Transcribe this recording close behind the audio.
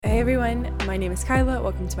everyone, my name is Kyla.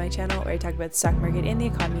 Welcome to my channel where I talk about the stock market and the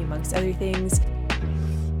economy amongst other things.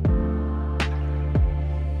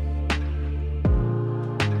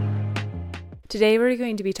 Today we're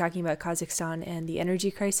going to be talking about Kazakhstan and the energy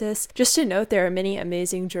crisis. Just to note, there are many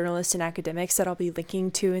amazing journalists and academics that I'll be linking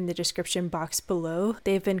to in the description box below.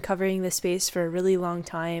 They've been covering this space for a really long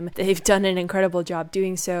time. They've done an incredible job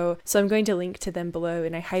doing so I'm going to link to them below,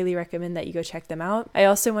 and I highly recommend that you go check them out. I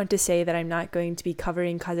also want to say that I'm not going to be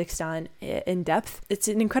covering Kazakhstan in depth. It's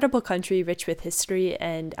an incredible country rich with history,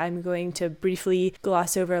 and I'm going to briefly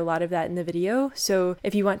gloss over a lot of that in the video. So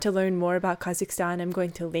if you want to learn more about Kazakhstan, I'm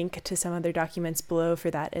going to link to some other documents below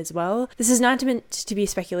for that as well. This is not meant to be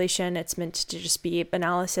speculation. It's meant to just be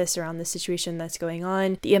analysis around the situation that's going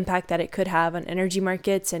on, the impact that it could have on energy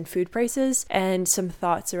markets and food prices, and some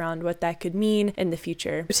thoughts around what that could mean in the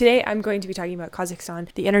future. Today, I'm going to be talking about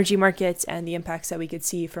Kazakhstan, the energy markets, and the impacts that we could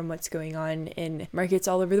see from what's going on in markets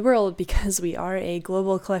all over the world, because we are a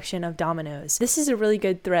global collection of dominoes. This is a really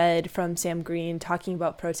good thread from Sam Green talking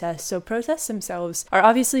about protests. So protests themselves are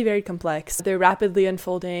obviously very complex. They're rapidly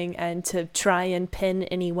unfolding, and to try and pin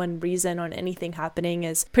any one reason on anything happening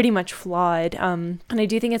is pretty much flawed. And I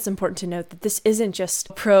do think it's important to note that this isn't just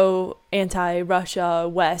anti-Russia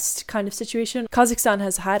West kind of situation. Kazakhstan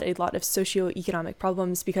has had a lot of socio-economic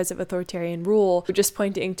problems because of authoritarian rule. Just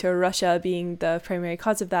pointing to Russia being the primary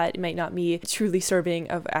cause of that, it might not be truly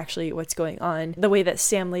serving of actually what's going on. The way that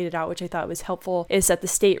Sam laid it out, which I thought was helpful, is that the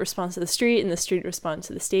state responds to the street and the street responds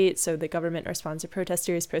to the state. So the government responds to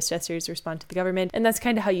protesters respond to the government. And that's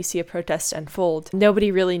kind of how you see a protest unfold.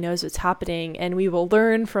 Nobody really knows what's happening, and we will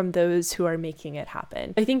learn from those who are making it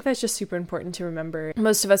happen. I think that's just super important to remember.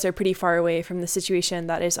 Most of us are pretty far away from the situation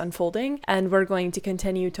that is unfolding, and we're going to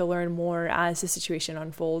continue to learn more as the situation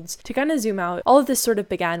unfolds. To kind of zoom out, all of this sort of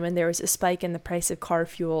began when there was a spike in the price of car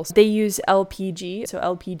fuel. They use LPG, so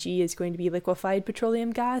LPG is going to be liquefied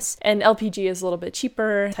petroleum gas, and LPG is a little bit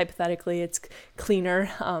cheaper. Hypothetically, it's cleaner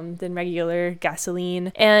than regular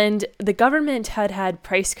gasoline, and the government had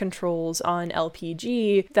price controls on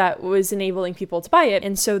LPG that was enabling people to buy it,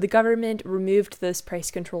 and so the government removed those price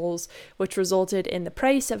controls, which resulted in the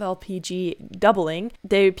price of LPG doubling.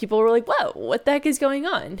 People were like, whoa, what the heck is going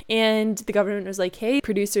on? And the government was like, hey,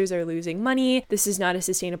 producers are losing money. This is not a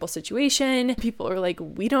sustainable situation. People were like,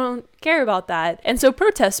 we don't care about that. And so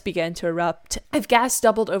protests began to erupt. If gas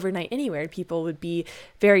doubled overnight anywhere, people would be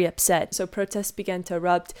very upset. So protests began to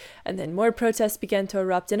erupt, and then more protests began to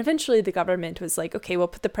erupt, and eventually the government was like, okay, we'll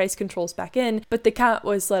put the price controls back in. But the cat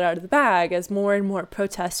was let out of the bag as more and more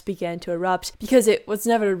protests began to erupt, because it was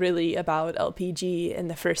never really about LPG in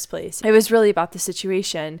the first place. It was really about the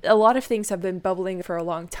situation. A lot of things have been bubbling for a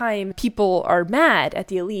long time. People are mad at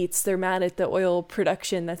the elites. They're mad at the oil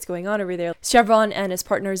production that's going on over there. Chevron and his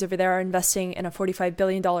partners over there are investing in a $45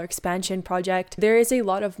 billion expansion project. There is a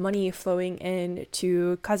lot of money flowing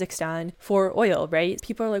into Kazakhstan for oil, right?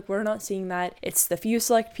 People are like, we're not seeing that. It's the few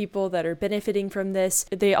select people that are benefiting from this.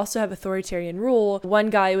 They also have authoritarian rule. One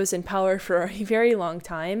guy was in power for a very long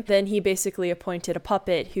time. Then he basically appointed a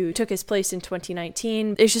puppet who took his place in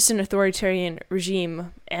 2019. It's just an authoritarian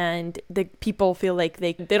regime, and the people feel like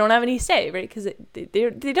they don't have any say, right? Because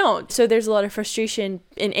they don't. So there's a lot of frustration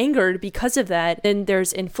and anger because of that. Then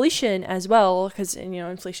there's inflation as well, because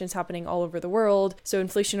inflation is happening all over the world. So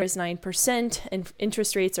inflation is 9%, and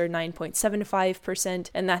interest rates are 9.75%,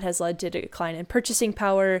 and that has led to a decline in purchasing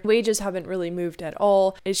power. Wages haven't really moved at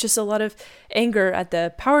all. It's just a lot of anger at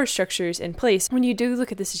the power structures in place. When you do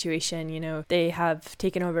look at the situation, they have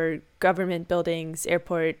taken over government buildings,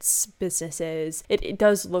 airports, businesses. It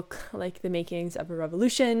does look like the makings of a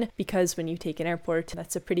revolution, because when you take an airport,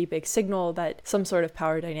 that's a pretty big signal that some sort of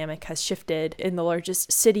power dynamic has shifted. In the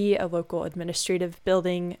largest city, a local administrative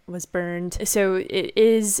building was burned. So it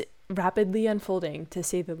is rapidly unfolding, to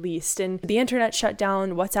say the least. And the internet shut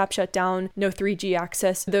down, WhatsApp shut down, no 3G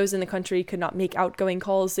access. Those in the country could not make outgoing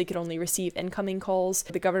calls, they could only receive incoming calls.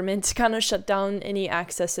 The government kind of shut down any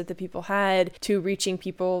access that the people had to reaching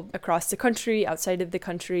people across the country, outside of the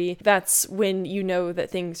country. That's when you know that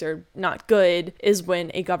things are not good, is when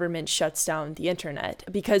a government shuts down the internet.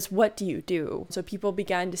 Because what do you do? So people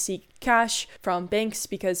began to seek cash from banks,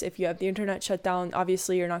 because if you have the internet shut down,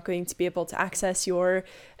 obviously you're not going to be able to access your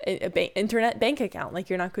internet bank account. Like,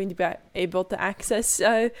 you're not going to be able to access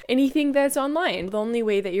anything that's online. The only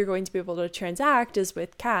way that you're going to be able to transact is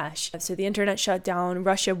with cash. So the internet shut down.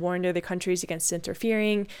 Russia warned other countries against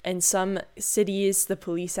interfering. In some cities, the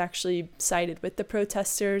police actually sided with the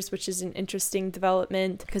protesters, which is an interesting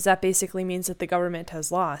development, because that basically means that the government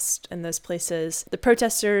has lost in those places. The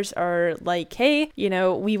protesters are like, hey,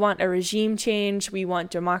 we want a regime change. We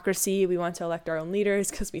want democracy. We want to elect our own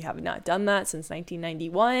leaders, because we have not done that since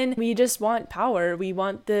 1991. We just want power. We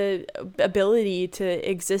want the ability to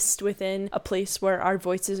exist within a place where our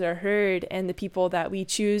voices are heard and the people that we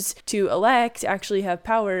choose to elect actually have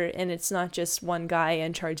power, and it's not just one guy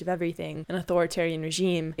in charge of everything, an authoritarian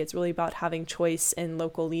regime. It's really about having choice in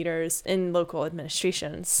local leaders, in local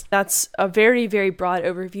administrations. That's a very, very broad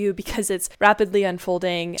overview because it's rapidly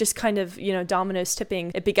unfolding, just kind of, dominoes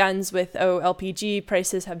tipping. It begins with, LPG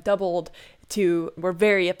prices have doubled, to we're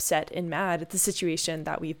very upset and mad at the situation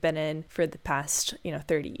that we've been in for the past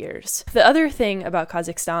 30 years. The other thing about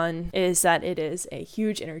Kazakhstan is that it is a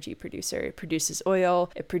huge energy producer. It produces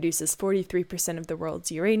oil. It produces 43% of the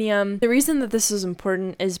world's uranium. The reason that this is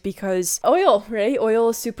important is because oil, right? Oil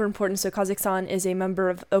is super important. So Kazakhstan is a member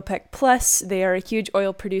of OPEC Plus. They are a huge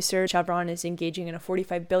oil producer. Chevron is engaging in a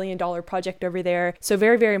 $45 billion project over there. So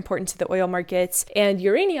very, very important to the oil markets. And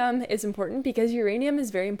uranium is important because uranium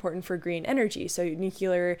is very important for green energy. So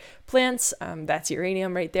nuclear plants, that's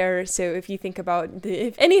uranium right there. So if you think about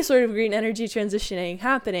if any sort of green energy transitioning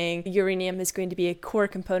happening, uranium is going to be a core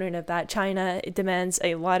component of that. China demands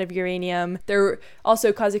a lot of uranium.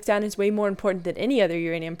 Kazakhstan is way more important than any other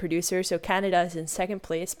uranium producer. So Canada is in second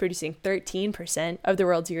place, producing 13% of the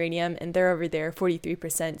world's uranium, and they're over there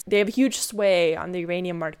 43%. They have a huge sway on the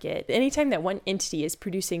uranium market. Anytime that one entity is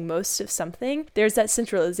producing most of something, there's that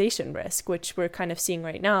centralization risk, which we're kind of seeing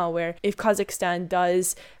right now, where if Kazakhstan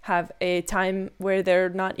does have a time where they're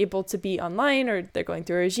not able to be online or they're going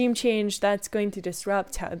through a regime change, that's going to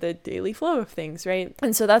disrupt the daily flow of things, right?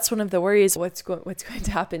 And so that's one of the worries, what's going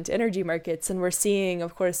to happen to energy markets. And we're seeing,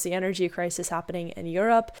 of course, the energy crisis happening in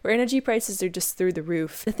Europe, where energy prices are just through the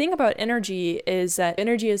roof. The thing about energy is that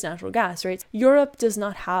energy is natural gas, right? Europe does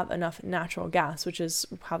not have enough natural gas, which is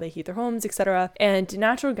how they heat their homes, etc. And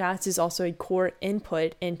natural gas is also a core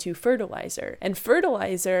input into fertilizer. And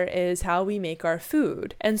fertilizer is how we make our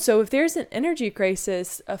food. And so if there's an energy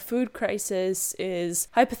crisis, a food crisis is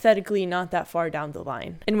hypothetically not that far down the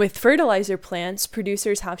line. And with fertilizer plants,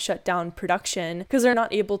 producers have shut down production because they're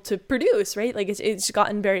not able to produce, right? Like it's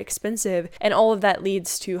gotten very expensive, and all of that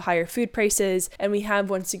leads to higher food prices. And we have,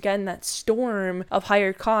 once again, that storm of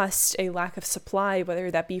higher costs, a lack of supply,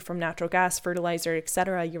 whether that be from natural gas, fertilizer,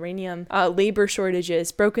 etc., uranium, labor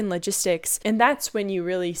shortages, broken logistics. And that's when you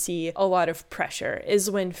really see a lot of pressure,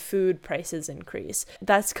 is when food prices increase.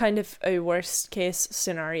 That's kind of a worst case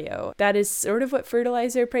scenario. That is sort of what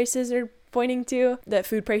fertilizer prices are pointing to, that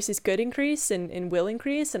food prices could increase and will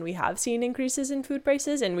increase, and we have seen increases in food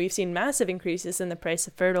prices, and we've seen massive increases in the price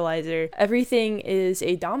of fertilizer. Everything is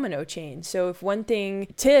a domino chain. So if one thing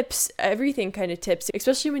tips, everything kind of tips,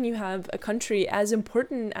 especially when you have a country as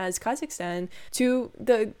important as Kazakhstan to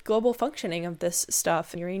the global functioning of this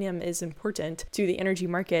stuff. Uranium is important to the energy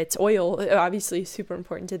markets. Oil, obviously, is super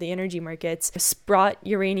important to the energy markets. Sprott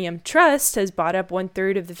Uranium Trust has bought up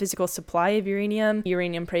 1/3 of the physical supply of uranium.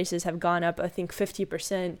 Uranium prices have gone up, I think,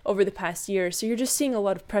 50% over the past year. So you're just seeing a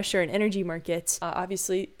lot of pressure in energy markets.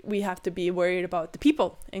 Obviously, we have to be worried about the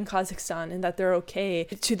people in Kazakhstan and that they're okay,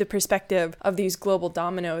 to the perspective of these global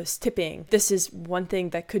dominoes tipping. This is one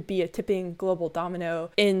thing that could be a tipping global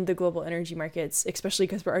domino in the global energy markets, especially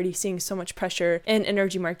because we're already seeing so much pressure in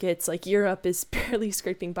energy markets. Like Europe is barely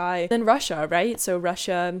scraping by. Then Russia, right? So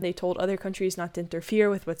Russia, they told other countries not to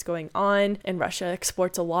interfere with what's going on, and Russia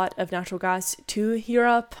exports a lot of natural gas to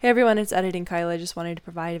Europe. Hey everyone, it's Editing Kyle. I just wanted to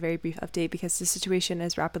provide a very brief update because the situation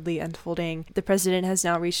is rapidly unfolding. The president has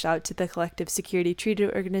now reached out to the Collective Security Treaty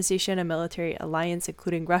Organization, a military alliance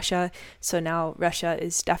including Russia. So now Russia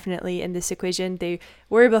is definitely in this equation. They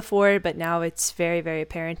were before, but now it's very, very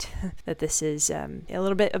apparent that this is a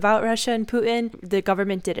little bit about Russia and Putin. The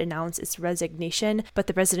government did announce its resignation, but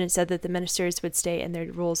the president said that the ministers would stay in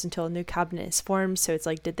their roles until a new cabinet is formed. So it's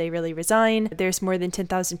like, did they really resign? There's more than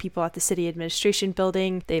 10,000 people at the city administration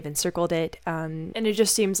building. They've encircled it, and it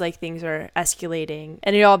just seems like things are escalating.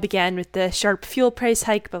 And it all began with the sharp fuel price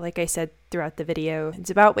hike, but like I said throughout the video, it's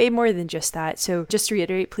about way more than just that. So just to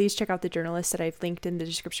reiterate, please check out the journalist that I've linked in the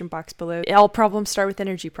description box below. All problems start with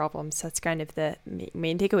energy problems. That's kind of the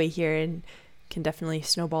main takeaway here. And can definitely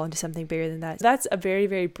snowball into something bigger than that. So that's a very,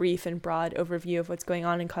 very brief and broad overview of what's going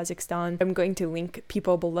on in Kazakhstan. I'm going to link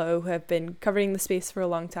people below who have been covering the space for a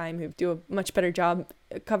long time, who do a much better job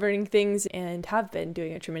covering things and have been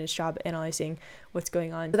doing a tremendous job analyzing what's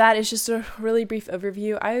going on. So that is just a really brief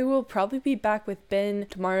overview. I will probably be back with Ben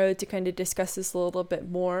tomorrow to kind of discuss this a little bit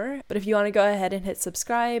more. But if you want to go ahead and hit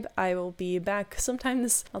subscribe, I will be back sometime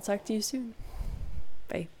I'll talk to you soon.